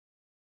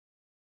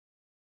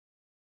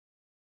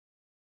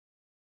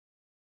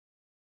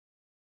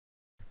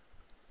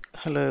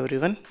Hello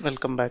everyone,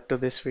 welcome back to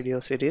this video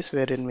series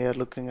wherein we are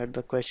looking at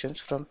the questions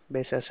from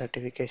SAS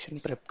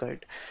certification prep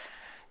guide.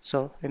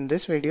 So in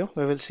this video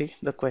we will see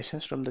the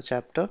questions from the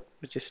chapter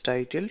which is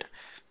titled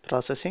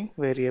Processing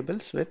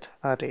Variables with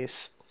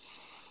Arrays.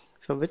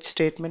 So which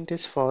statement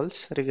is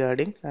false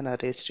regarding an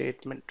array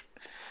statement?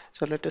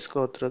 So let us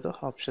go through the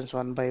options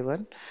one by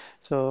one.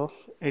 So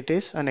it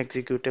is an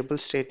executable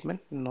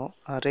statement. No,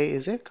 array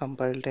is a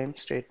compile time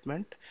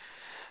statement.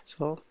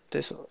 So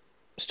this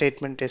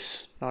statement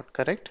is not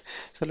correct.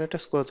 So let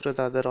us go through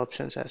the other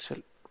options as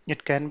well.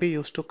 It can be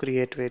used to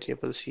create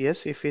variables.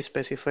 Yes, if we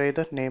specify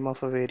the name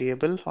of a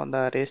variable on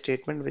the array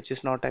statement which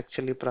is not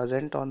actually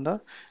present on the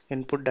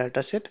input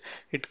dataset,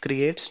 it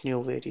creates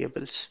new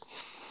variables.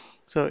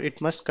 So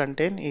it must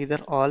contain either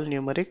all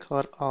numeric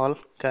or all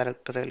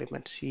character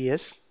elements.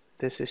 Yes,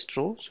 this is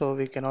true. So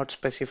we cannot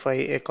specify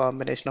a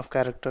combination of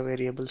character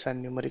variables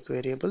and numeric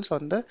variables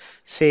on the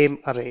same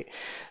array.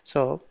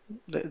 So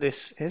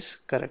this is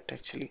correct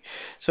actually.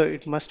 So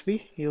it must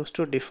be used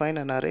to define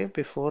an array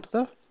before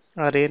the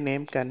array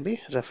name can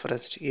be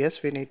referenced.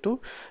 Yes, we need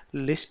to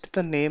list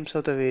the names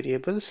of the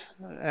variables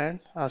and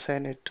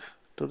assign it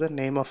to the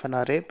name of an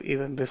array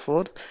even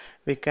before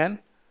we can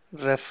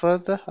refer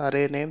the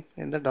array name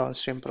in the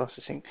downstream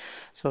processing.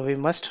 So we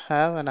must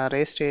have an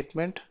array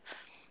statement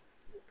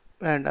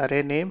and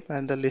array name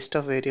and the list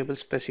of variables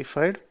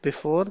specified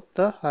before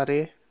the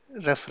array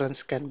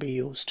reference can be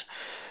used.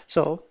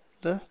 So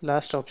the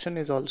last option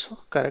is also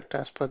correct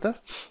as per the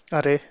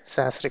array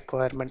SAS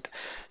requirement.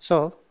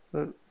 So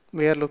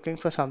we are looking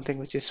for something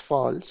which is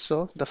false.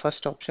 So the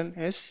first option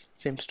is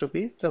seems to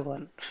be the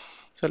one.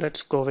 So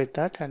let's go with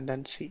that and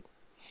then see.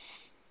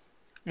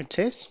 It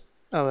says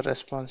our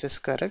response is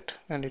correct,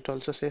 and it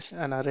also says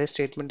an array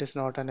statement is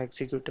not an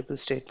executable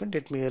statement,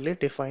 it merely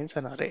defines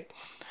an array.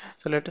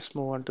 So let us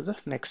move on to the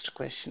next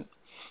question.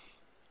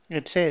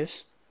 It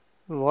says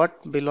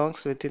what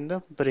belongs within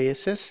the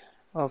braces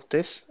of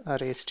this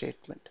array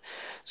statement.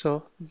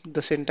 So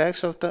the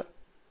syntax of the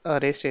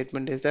array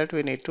statement is that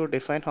we need to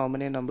define how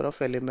many number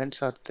of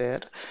elements are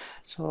there.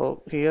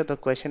 So here the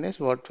question is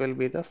what will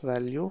be the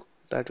value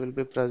that will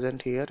be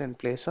present here in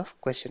place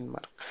of question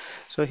mark.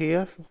 So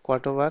here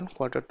quarter 1,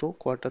 quarter 2,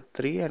 quarter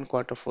 3 and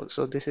quarter 4.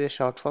 So this is a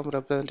short form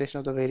representation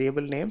of the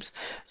variable names.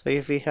 So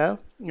if we have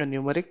a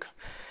numeric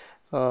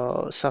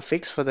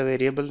suffix for the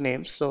variable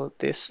names, so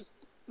this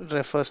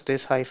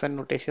hyphen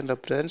notation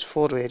represents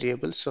four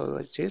variables. So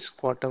it is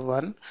quarter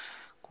 1,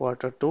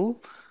 quarter 2,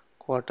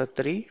 quarter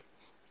 3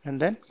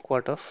 and then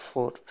quarter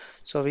 4.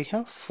 So we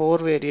have four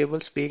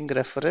variables being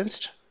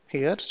referenced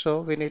here,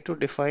 so we need to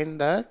define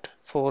that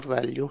 4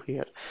 value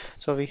here.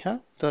 So we have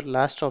the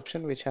last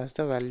option which has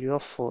the value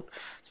of 4.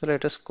 So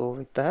let us go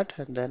with that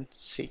and then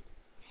see.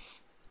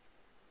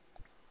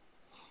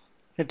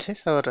 It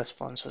says our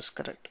response was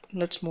correct.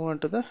 Let's move on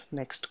to the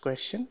next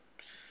question.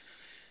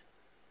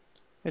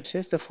 It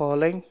says the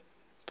following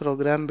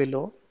program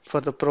below for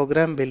the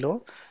program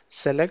below,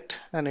 select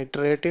an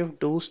iterative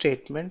do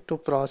statement to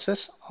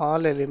process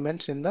all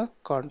elements in the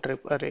contrib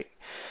array.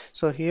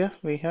 So here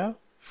we have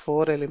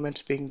four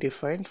elements being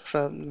defined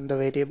from the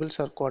variables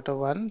are quarter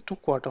 1 to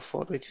quarter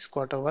 4, which is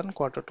quarter 1,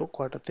 quarter 2,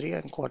 quarter 3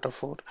 and quarter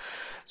 4.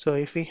 So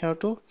if we have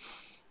to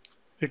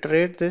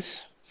iterate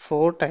this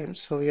four times,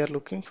 so we are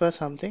looking for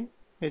something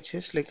which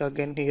is like,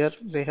 again here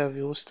they have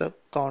used the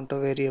counter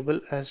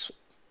variable as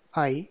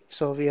I,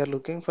 so we are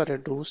looking for a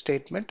do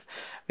statement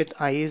with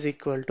I is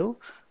equal to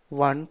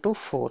 1 to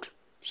 4.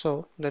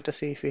 So let us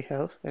see if we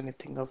have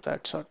anything of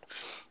that sort.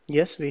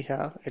 Yes, we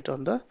have it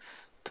on the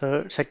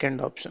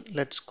second option.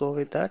 Let's go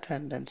with that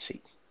and then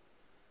see.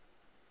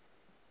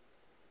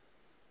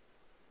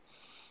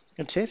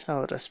 It says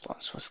our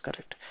response was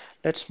correct.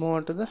 Let's move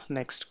on to the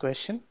next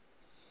question.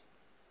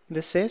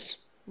 This says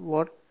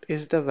what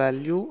is the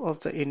value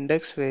of the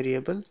index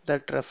variable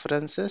that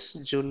references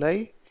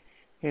July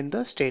in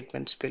the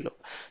statements below.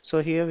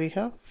 So here we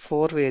have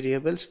four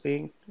variables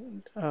being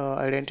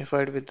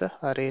identified with the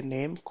array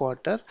name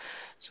quarter.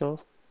 So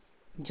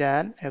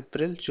Jan,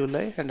 April,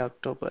 July and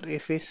October.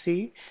 If we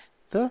see,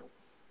 the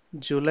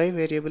July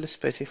variable is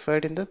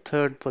specified in the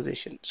third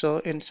position. So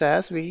in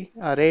SAS we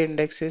array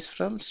index is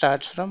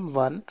starts from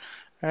 1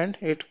 and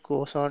it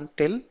goes on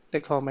till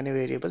like how many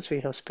variables we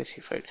have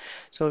specified.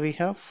 So we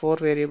have four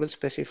variables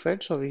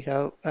specified, so we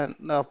have an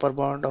upper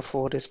bound of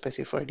 4 is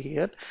specified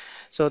here.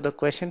 So the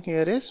question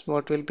here is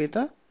what will be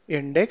the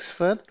index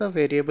for the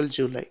variable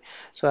July.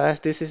 So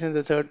as this is in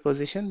the third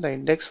position, the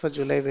index for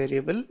July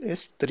variable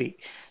is 3.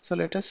 So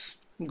let us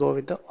go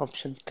with the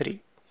option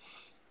 3.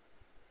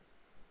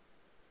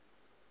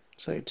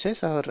 So it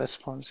says our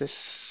response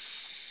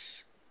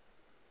is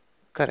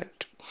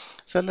correct.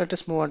 So let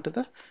us move on to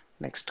the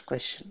next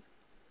question.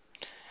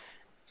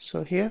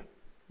 So here,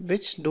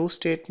 which do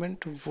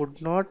statement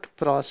would not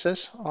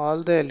process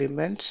all the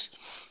elements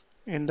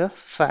in the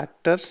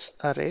factors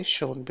array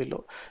shown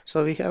below?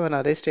 So we have an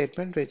array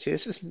statement which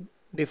is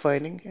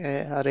defining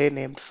an array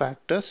named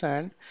factors,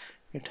 and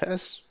it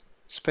has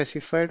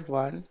specified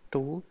 1,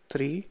 2,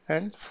 3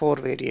 and 4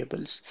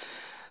 variables.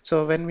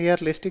 So when we are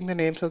listing the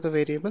names of the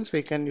variables,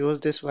 we can use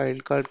this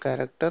wildcard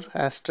character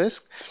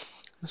asterisk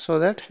so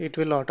that it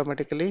will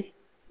automatically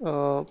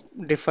uh,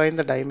 define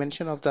the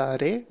dimension of the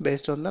array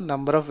based on the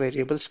number of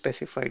variables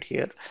specified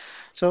here.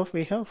 So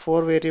we have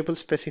four variables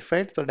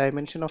specified. The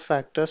dimension of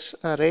factors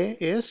array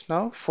is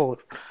now 4.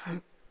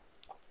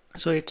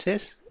 So it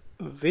says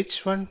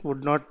which one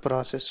would not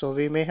process. So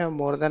we may have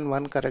more than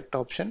one correct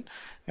option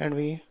and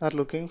we are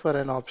looking for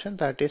an option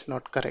that is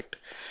not correct.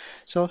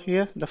 So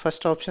here the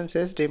first option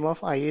says dim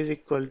of I is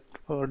equal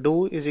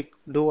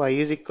do I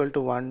is equal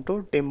to 1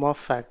 to dim of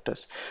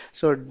factors.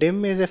 So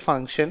dim is a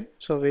function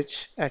so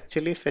which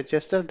actually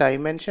fetches the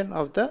dimension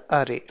of the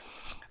array.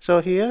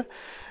 So here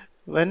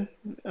when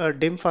a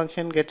dim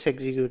function gets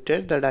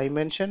executed, the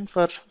dimension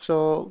for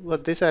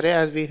with this array,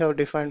 as we have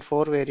defined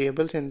four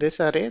variables in this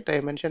array,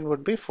 dimension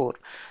would be 4.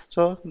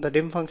 So the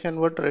dim function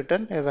would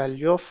return a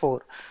value of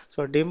 4.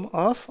 So dim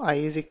of I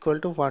is equal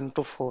to 1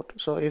 to 4.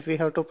 So if we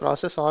have to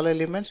process all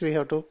elements, we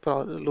have to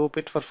loop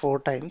it for 4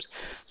 times.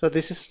 So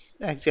this is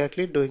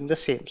exactly doing the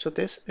same. So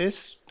this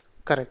is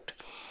correct.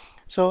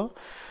 So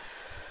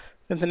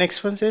then the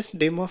next one says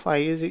dim of I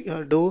is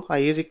do I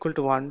is equal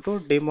to 1 to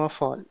dim of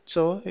all.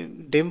 So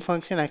dim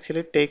function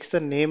actually takes the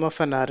name of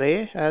an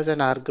array as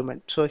an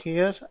argument. So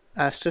here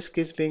asterisk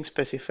is being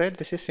specified.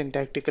 This is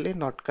syntactically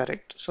not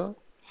correct. So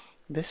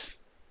this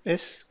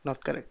is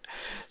not correct.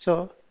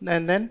 So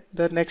and then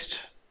the next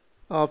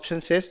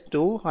option says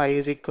do I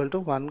is equal to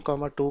 1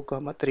 comma 2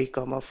 comma 3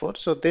 comma 4.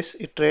 So this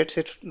iterates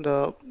it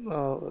the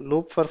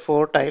loop for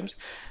 4 times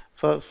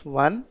for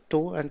 1,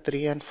 2 and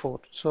 3 and 4.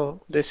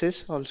 So this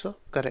is also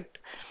correct.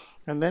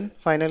 And then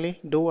finally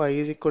do I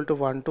is equal to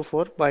 1 to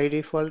 4. By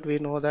default we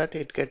know that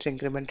it gets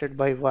incremented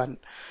by 1.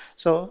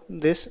 So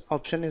this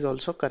option is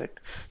also correct.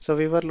 So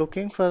we were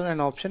looking for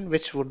an option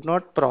which would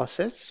not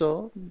process.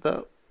 So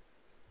the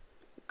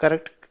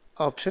correct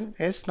option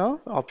is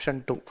now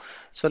option 2.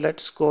 So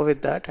let's go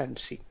with that and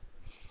see.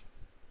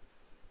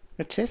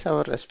 It says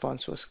our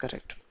response was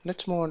correct.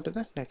 Let's move on to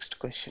the next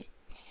question.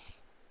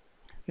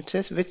 It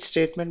says which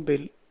statement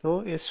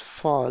below is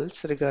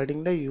false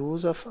regarding the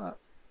use of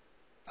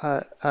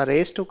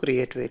arrays to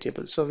create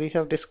variables. So we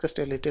have discussed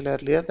a little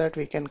earlier that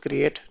we can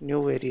create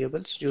new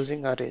variables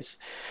using arrays.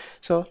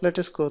 So let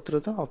us go through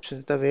the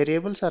options. The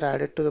variables are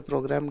added to the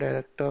program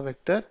director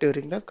vector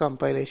during the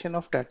compilation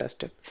of data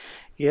step.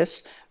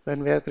 Yes,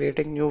 when we are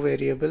creating new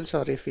variables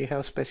or if we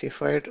have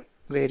specified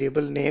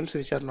variable names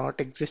which are not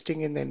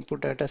existing in the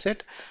input data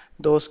set,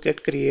 those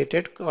get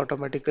created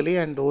automatically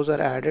and those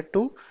are added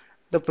to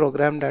the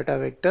program data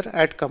vector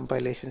at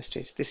compilation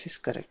stage. This is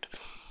correct.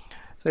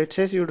 So it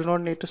says you do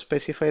not need to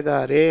specify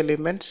the array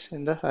elements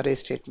in the array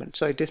statement.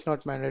 So it is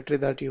not mandatory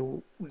that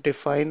you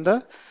define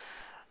the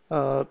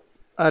uh,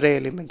 array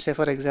element. Say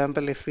for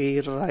example, if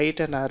we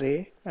write an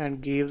array and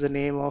give the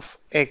name of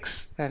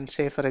x and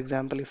say for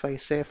example if I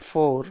say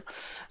 4,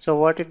 so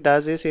what it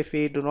does is if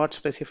we do not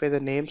specify the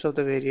names of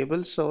the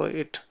variables, so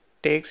it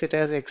takes it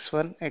as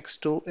x1,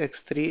 x2,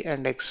 x3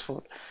 and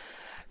x4.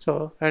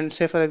 So and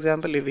say for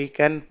example if we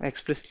can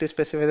explicitly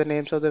specify the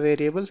names of the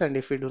variables and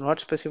if we do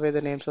not specify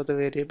the names of the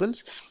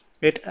variables,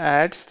 it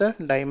adds the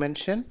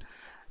dimension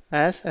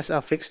as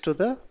affix to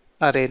the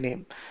array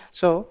name.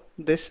 So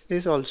this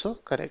is also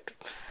correct.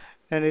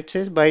 And it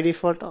says by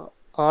default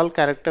all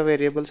character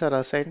variables are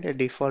assigned a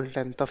default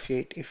length of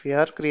 8. If we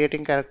are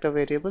creating character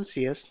variables,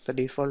 yes, the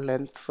default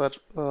length for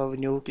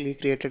newly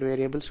created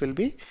variables will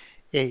be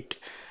 8.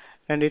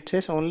 And it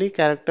says only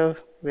character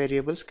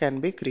variables can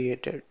be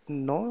created.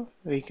 No,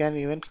 we can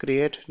even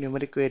create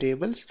numeric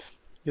variables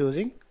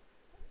using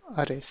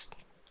arrays.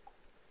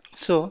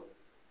 So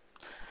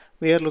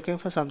we are looking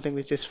for something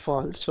which is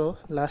false. So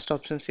last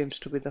option seems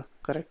to be the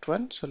correct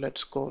one. So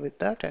let's go with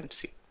that and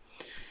see.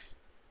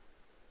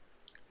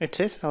 It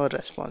says our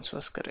response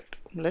was correct.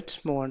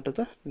 Let's move on to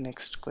the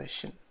next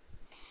question.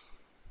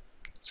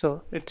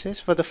 So it says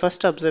for the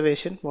first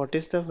observation, what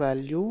is the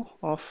value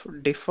of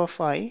diff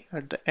of I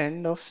at the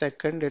end of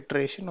second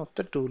iteration of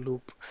the do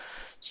loop?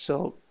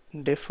 So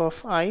diff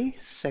of I,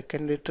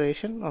 second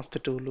iteration of the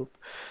do loop.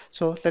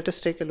 So let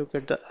us take a look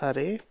at the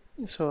array.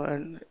 So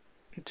and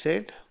it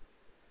said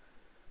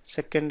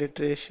second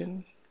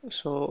iteration.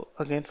 So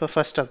again for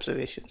first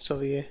observation. So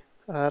we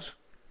are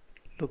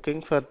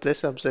looking for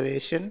this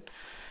observation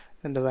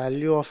and the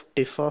value of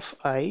diff of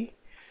I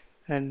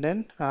and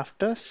then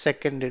after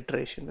second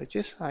iteration which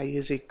is I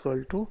is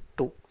equal to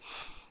 2.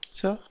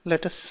 So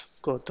let us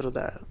go through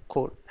the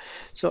code.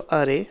 So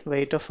array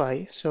weight of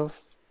I, so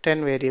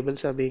 10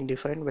 variables are being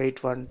defined,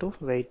 weight 1 to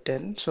weight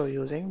 10. So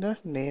using the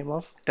name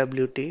of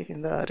WT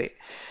in the array.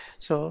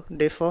 So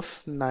diff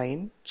of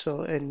 9,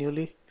 so a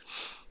newly,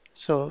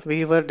 so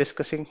we were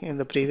discussing in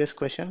the previous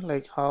question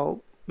like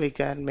how we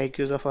can make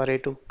use of array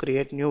to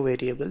create new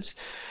variables.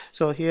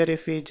 So here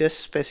if we just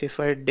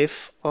specify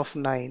diff of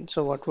 9,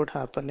 so what would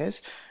happen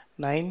is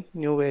 9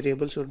 new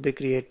variables would be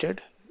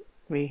created.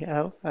 We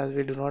have, as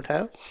we do not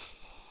have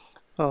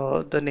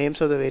the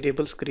names of the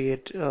variables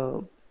create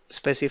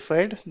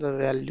specified, the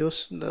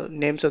values, the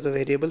names of the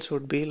variables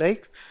would be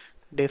like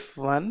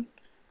diff1,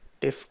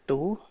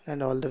 diff2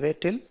 and all the way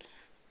till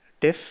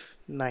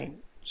diff9.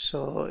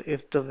 So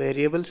if the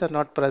variables are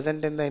not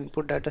present in the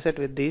input dataset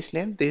with these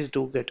names, these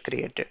do get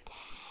created.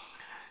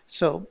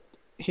 So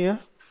here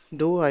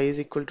do I is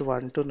equal to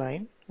 1 to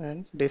 9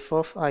 and diff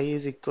of I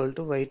is equal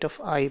to weight of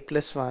I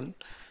plus 1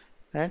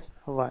 and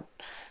 1.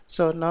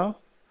 So now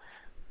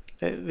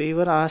we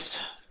were asked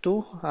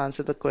to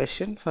answer the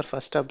question for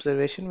first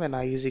observation when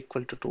I is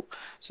equal to 2.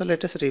 So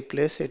let us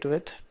replace it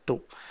with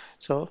 2.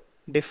 So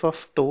diff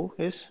of 2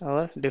 is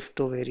our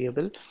diff2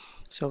 variable.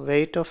 So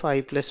weight of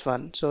I plus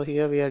 1. So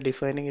here we are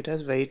defining it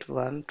as weight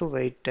 1 to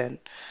weight 10.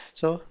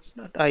 So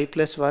I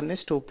plus 1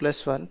 is 2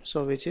 plus 1.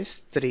 So which is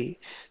 3.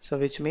 So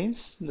which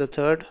means the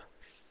third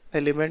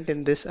element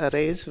in this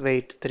array is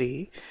weight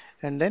 3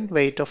 and then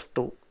weight of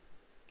 2.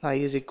 I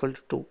is equal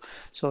to 2.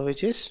 So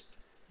which is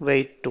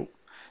weight 2.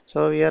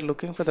 So we are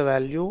looking for the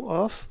value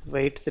of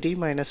weight 3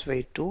 minus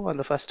weight 2. On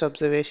the first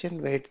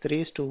observation, weight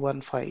 3 is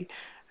 215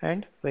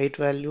 and weight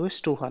value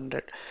is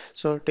 200.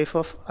 So diff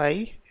of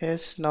I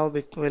is now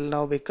will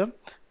now become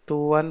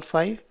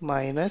 215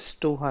 minus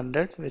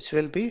 200, which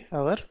will be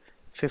our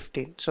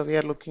 15. So we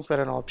are looking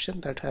for an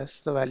option that has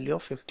the value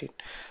of 15.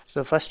 So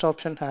the first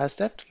option has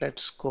that.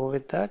 Let's go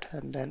with that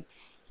and then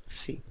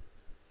see.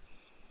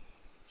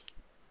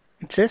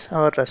 It says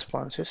our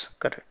response is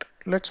correct.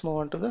 Let's move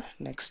on to the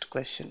next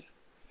question.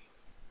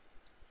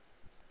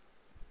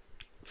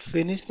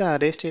 Finish the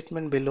array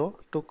statement below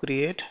to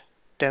create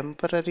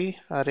temporary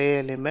array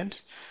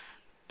elements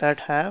that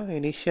have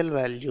initial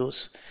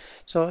values.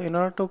 So in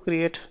order to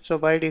create, so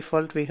by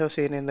default we have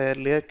seen in the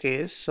earlier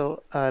case,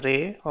 so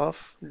array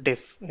of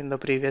diff in the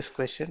previous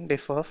question,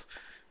 diff of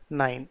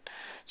 9.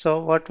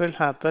 So what will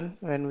happen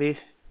when we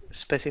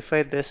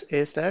specify this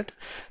is that,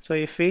 so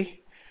if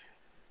we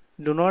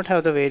do not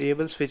have the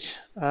variables which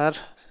are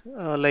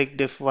like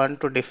diff1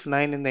 to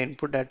diff9 in the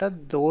input data,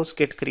 those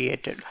get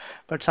created.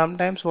 But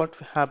sometimes what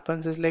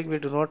happens is like we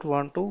do not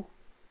want to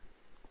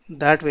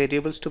that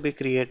variables to be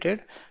created,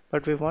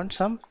 but we want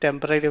some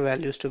temporary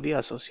values to be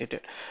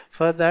associated.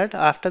 For that,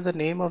 after the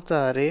name of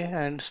the array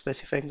and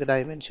specifying the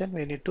dimension,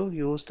 we need to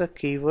use the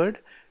keyword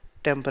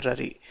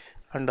temporary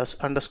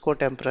underscore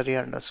temporary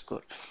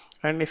underscore.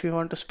 And if you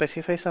want to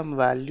specify some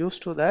values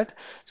to that,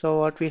 so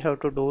what we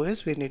have to do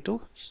is we need to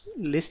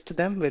list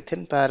them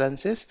within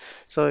parentheses.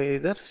 So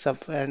either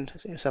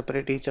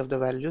separate each of the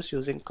values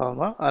using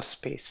comma or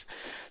space.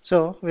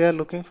 So we are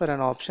looking for an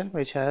option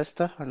which has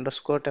the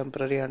underscore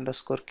temporary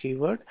underscore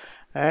keyword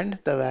and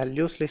the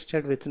values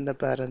listed within the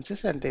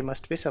parentheses, and they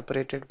must be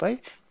separated by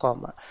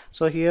comma.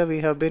 So here we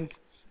have been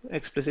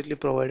explicitly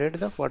provided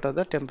the what are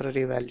the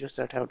temporary values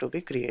that have to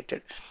be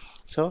created.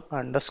 So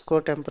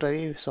underscore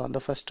temporary, so on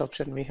the first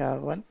option we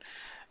have one,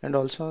 and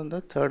also on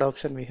the third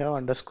option we have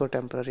underscore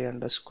temporary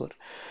underscore.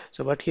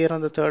 So but here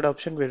on the third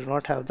option we do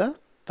not have the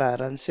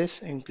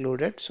parenthesis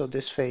included, so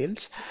this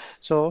fails.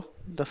 So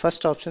the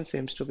first option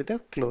seems to be the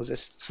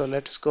closest. So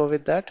let's go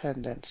with that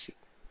and then see.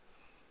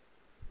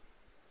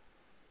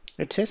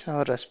 It says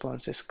our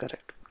response is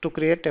correct. To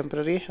create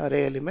temporary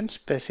array elements,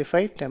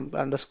 specify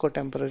underscore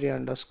temporary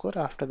underscore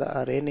after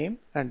the array name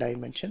and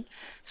dimension.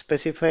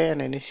 Specify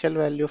an initial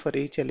value for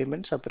each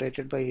element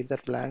separated by either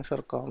blanks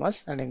or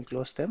commas and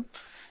enclose them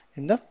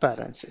in the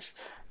parentheses.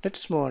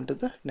 Let's move on to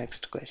the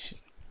next question.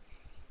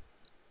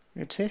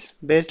 It says,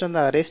 based on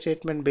the array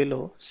statement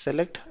below,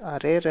 select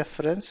array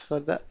reference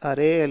for the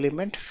array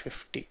element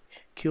 50,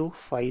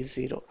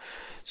 Q50.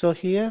 So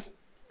here,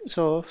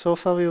 so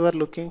far we were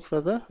looking for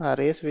the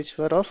arrays which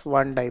were of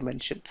one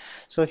dimension.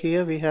 So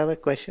here we have a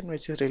question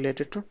which is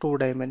related to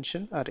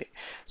two-dimension array.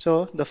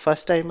 So the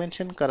first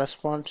dimension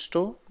corresponds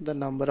to the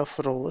number of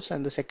rows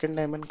and the second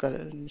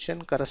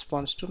dimension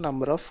corresponds to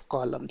number of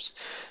columns.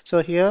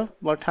 So here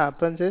what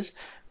happens is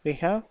we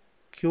have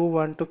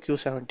Q1 to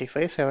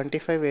Q75.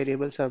 75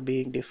 variables are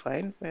being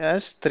defined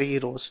as 3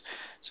 rows.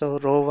 So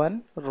row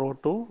 1, row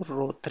 2,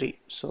 row 3.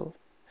 So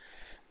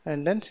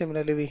and then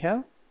similarly we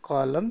have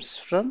columns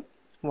from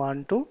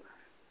 1 to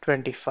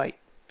 25.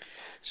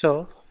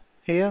 So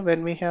here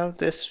when we have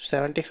this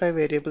 75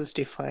 variables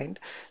defined,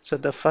 so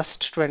the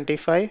first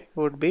 25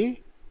 would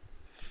be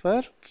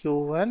for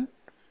Q1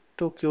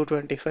 to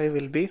Q25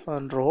 will be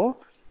on row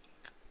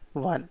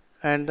 1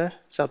 and the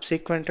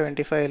subsequent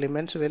 25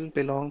 elements will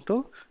belong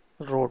to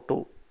row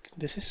 2.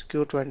 This is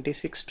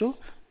Q26 to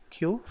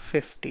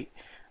Q50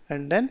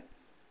 and then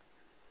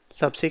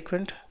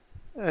subsequent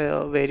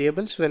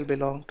variables will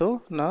belong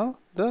to now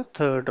the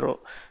third row,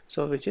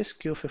 so which is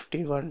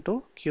Q51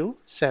 to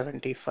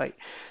Q75.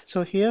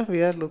 So here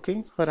we are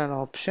looking for an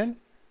option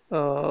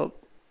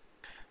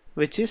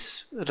which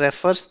is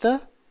refers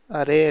the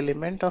array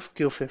element of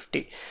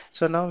Q50.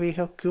 So now we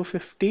have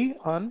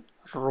Q50 on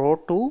row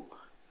 2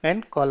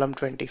 and column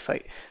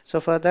 25. So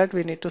for that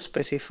we need to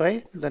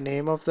specify the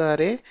name of the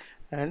array,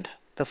 and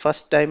the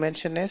first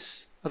dimension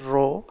is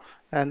row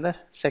and the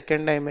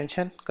second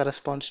dimension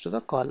corresponds to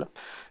the column,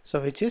 so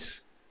which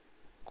is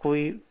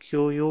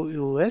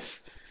QUUS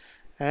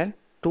and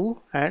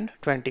 2 and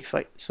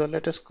 25. So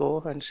let us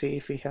go and see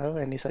if we have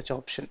any such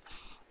option.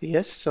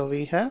 Yes, so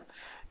we have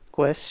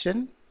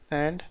question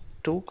and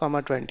 2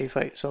 comma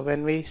 25. So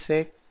when we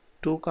say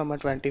 2 comma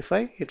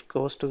 25, it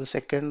goes to the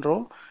second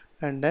row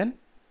and then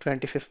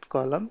 25th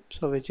column,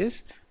 so which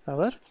is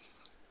our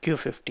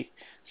Q50.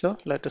 So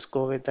let us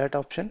go with that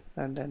option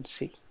and then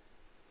see.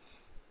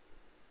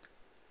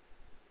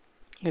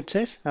 It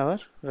says our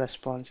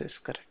response is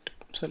correct.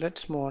 So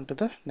let's move on to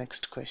the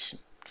next question.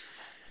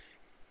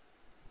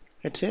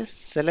 It says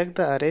select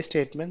the array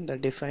statement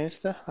that defines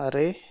the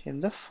array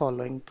in the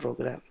following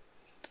program.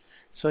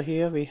 So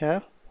here we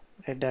have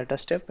a data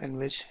step in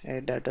which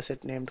a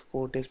dataset named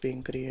code is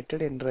being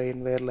created in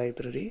Rainware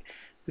library.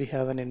 We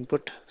have an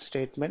input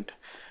statement,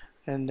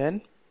 and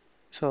then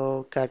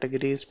so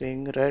categories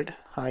being read,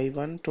 high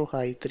 1 to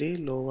high 3,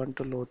 low 1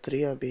 to low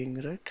 3 are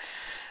being read.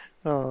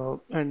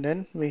 And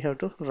then we have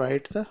to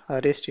write the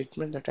array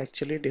statement that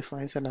actually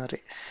defines an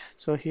array.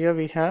 So here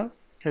we have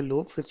a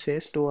loop which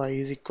says do I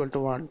is equal to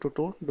 1 to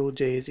 2, do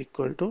j is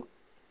equal to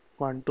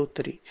 1 to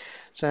 3.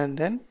 So and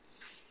then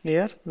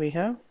here we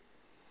have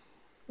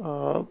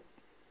uh,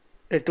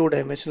 a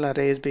two-dimensional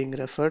array is being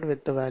referred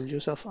with the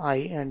values of I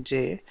and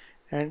j,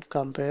 and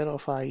compare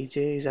of ij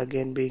is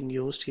again being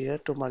used here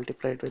to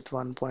multiply it with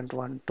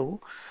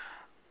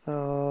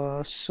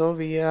 1.12. So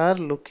we are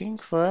looking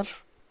for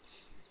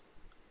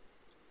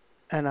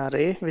an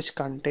array which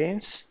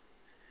contains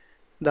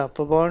the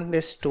upper bound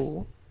is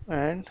 2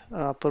 and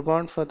upper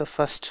bound for the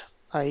first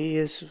I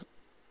is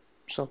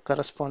so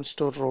corresponds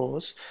to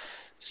rows,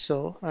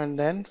 so and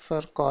then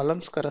for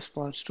columns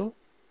corresponds to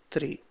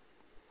 3.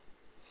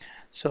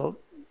 So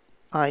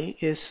I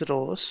is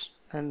rows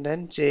and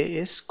then j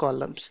is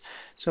columns.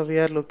 So we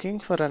are looking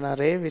for an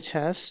array which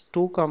has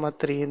 2 comma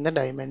 3 in the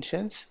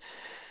dimensions,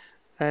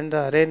 and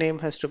the array name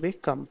has to be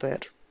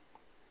compare.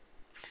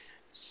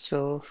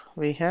 So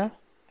we have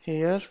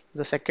here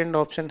the second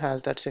option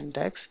has that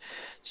syntax.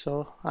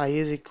 So I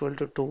is equal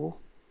to 2,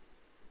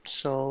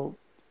 so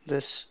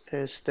this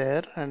is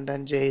there, and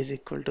then j is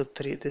equal to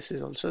 3, this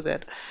is also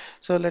there.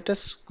 So let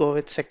us go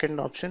with second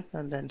option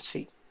and then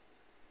see.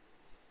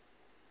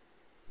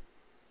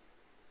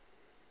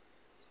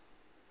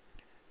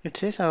 It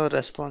says our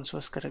response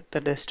was correct. The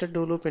nested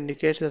do loop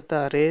indicates that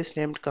the array is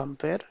named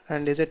compare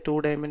and is a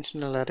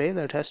two-dimensional array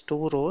that has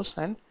 2 rows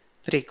and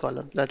 3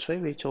 columns. That's why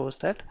we chose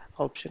that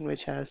option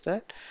which has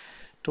that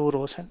 2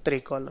 rows and 3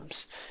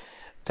 columns.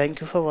 Thank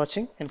you for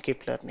watching and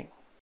keep learning.